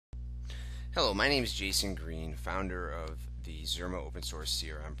Hello, my name is Jason Green, founder of the Zurmo open source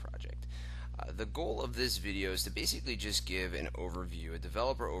CRM project. The goal of this video is to basically just give an overview, a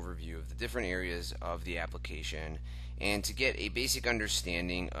developer overview of the different areas of the application and to get a basic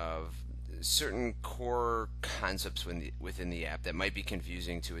understanding of certain core concepts within the app that might be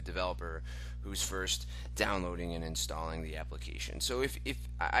confusing to a developer who's first downloading and installing the application. So if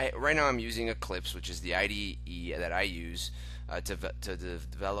right now I'm using Eclipse, which is the IDE that I use to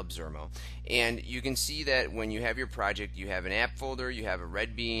develop Zurmo, and you can see that when you have your project, you have an app folder, you have a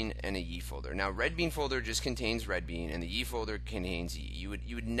red bean, and a ye folder. Now, red bean folder just contains red bean, and the ye folder contains ye. You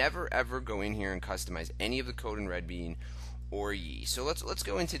would never ever go in here and customize any of the code in red bean or ye. So let's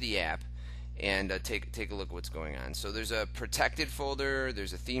go into the app and take a look at what's going on. So there's a protected folder,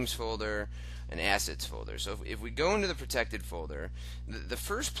 there's a themes folder, an assets folder. So if we go into the protected folder, the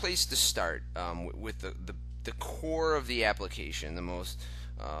first place to start with the core of the application, the most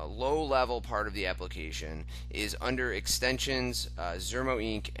low-level part of the application, is under Extensions, Zurmo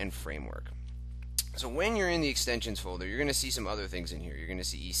Inc., and Framework. So when you're in the Extensions folder, you're going to see some other things in here. You're going to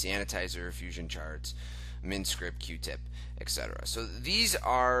see eSanitizer, Fusion Charts, MinScript, Qtip, etc. So these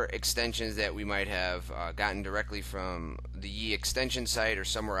are extensions that we might have gotten directly from the ye extension site or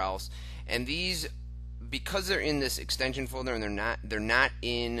somewhere else, and these, because they're in this extension folder and they're not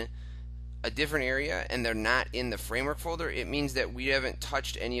in a different area and they're not in the framework folder, it means that we haven't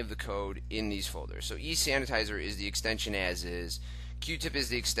touched any of the code in these folders. So eSanitizer is the extension as is, Qtip is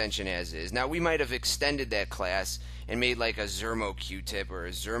the extension as is. Now we might have extended that class and made like a Zurmo Qtip or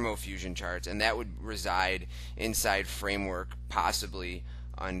a Zurmo Fusion Charts, and that would reside inside framework, possibly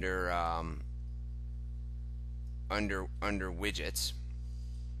under under widgets.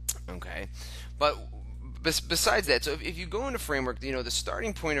 Okay, but besides that, so if you go into framework, the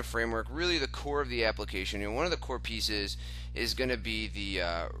starting point of framework, really the core of the application, one of the core pieces is going to be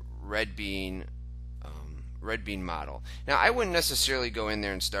the red bean model. Now, I wouldn't necessarily go in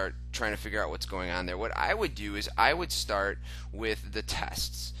there and start trying to figure out what's going on there. What I would do is I would start with the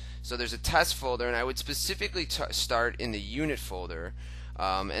tests. So there's a test folder, and I would specifically start in the unit folder.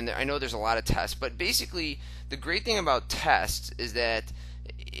 And I know there's a lot of tests, but basically the great thing about tests is that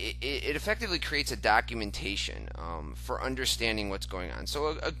it effectively creates a documentation for understanding what's going on.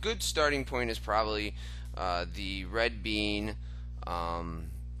 So a good starting point is probably the red bean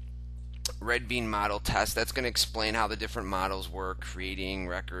model test. That's going to explain how the different models work: creating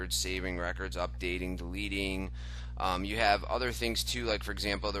records, saving records, updating, deleting. You have other things too, like for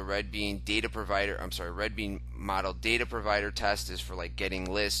example the red bean model data provider test is for like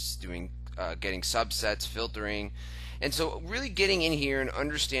getting lists, getting subsets, filtering. And so really getting in here and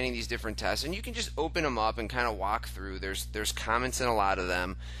understanding these different tests, and you can just open them up and kind of walk through. There's comments in a lot of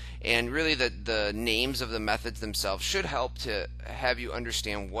them, and really the names of the methods themselves should help to have you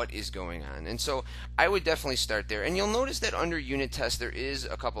understand what is going on. And so I would definitely start there. And you'll notice that under unit tests there is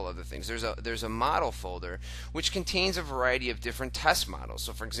a couple other things. There's a model folder which contains a variety of different test models.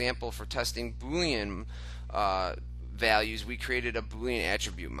 So for example, for testing Boolean values, we created a Boolean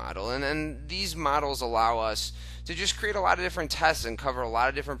attribute model, and then these models allow us to just create a lot of different tests and cover a lot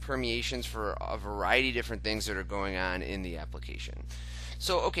of different permeations for a variety of different things that are going on in the application.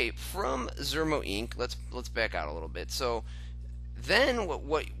 So okay, from Zurmo Inc., let's back out a little bit. So then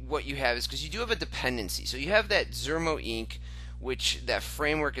what you have is, because you do have a dependency, so you have that Zurmo Inc., which that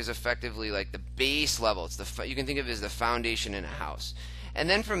framework is effectively like the base level. It's you can think of it as the foundation in a house, and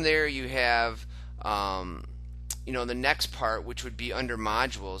then from there you have the next part, which would be under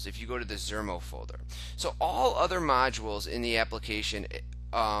modules if you go to the Zurmo folder. So all other modules in the application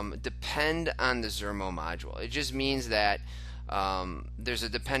depend on the Zurmo module. It just means that there's a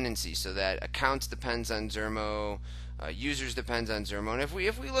dependency, so that accounts depends on Zurmo, users depends on Zurmo. And if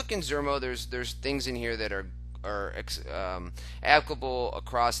we look in Zurmo, there's things in here that are applicable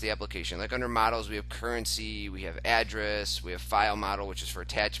across the application. Like under models, we have currency, we have address, we have file model, which is for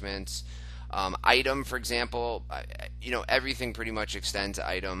attachments. Item, for example, everything pretty much extends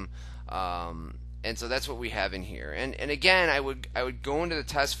item, and so that's what we have in here. And again, I would go into the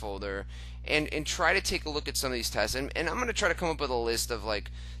test folder and try to take a look at some of these tests, and I'm going to try to come up with a list of like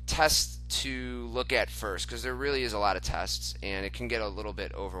tests to look at first, because there really is a lot of tests and it can get a little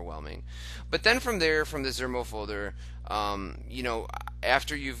bit overwhelming. But then from there, from the Zurmo folder,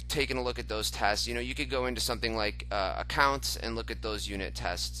 after you've taken a look at those tests, you could go into something like accounts and look at those unit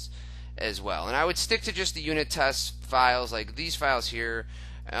tests as well. And I would stick to just the unit test files, like these files here.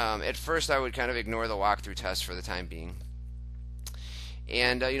 At first I would kind of ignore the walkthrough test for the time being,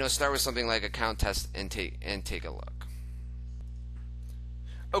 and start with something like account test and take a look.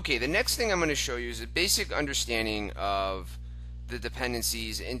 Okay, the next thing I'm going to show you is a basic understanding of the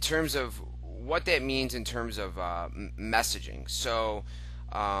dependencies in terms of what that means in terms of messaging. So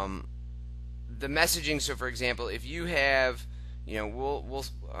the messaging. So for example, if you have,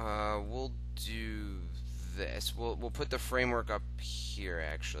 we'll do this. We'll put the framework up here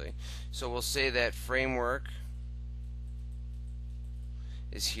actually. So we'll say that framework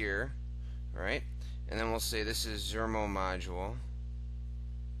is here, right? And then we'll say this is Zurmo module.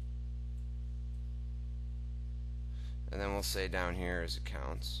 And then we'll say down here is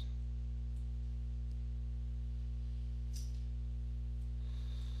accounts.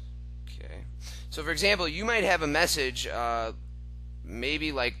 Okay. So for example, you might have a message,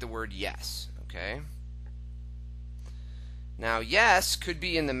 maybe like the word yes. Okay. Now yes could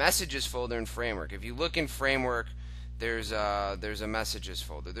be in the messages folder in framework. If you look in framework, there's a messages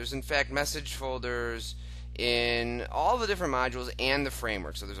folder. There's in fact message folders in all the different modules and the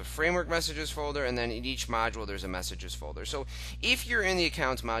framework. So there's a framework messages folder, and then in each module there's a messages folder. So if you're in the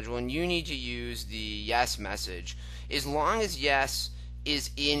accounts module and you need to use the yes message, as long as yes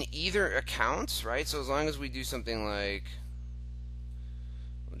is in either accounts, right? So as long as we do something like,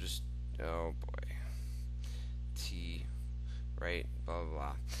 we'll just, oh boy, T, right, blah, blah,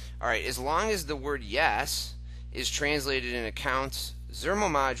 blah. All right, as long as the word yes is translated in accounts, Zurmo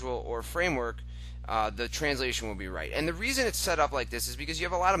module, or framework, the translation will be right. And the reason it's set up like this is because you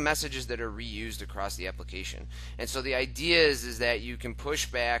have a lot of messages that are reused across the application. And so the idea is that you can push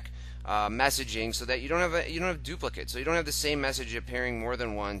back messaging so that you don't have duplicates. So you don't have the same message appearing more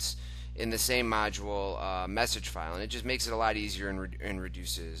than once in the same module message file, and it just makes it a lot easier and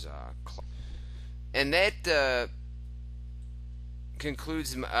reduces. And that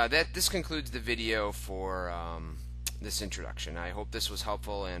concludes this concludes the video for this introduction. I hope this was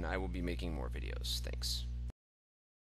helpful, and I will be making more videos. Thanks.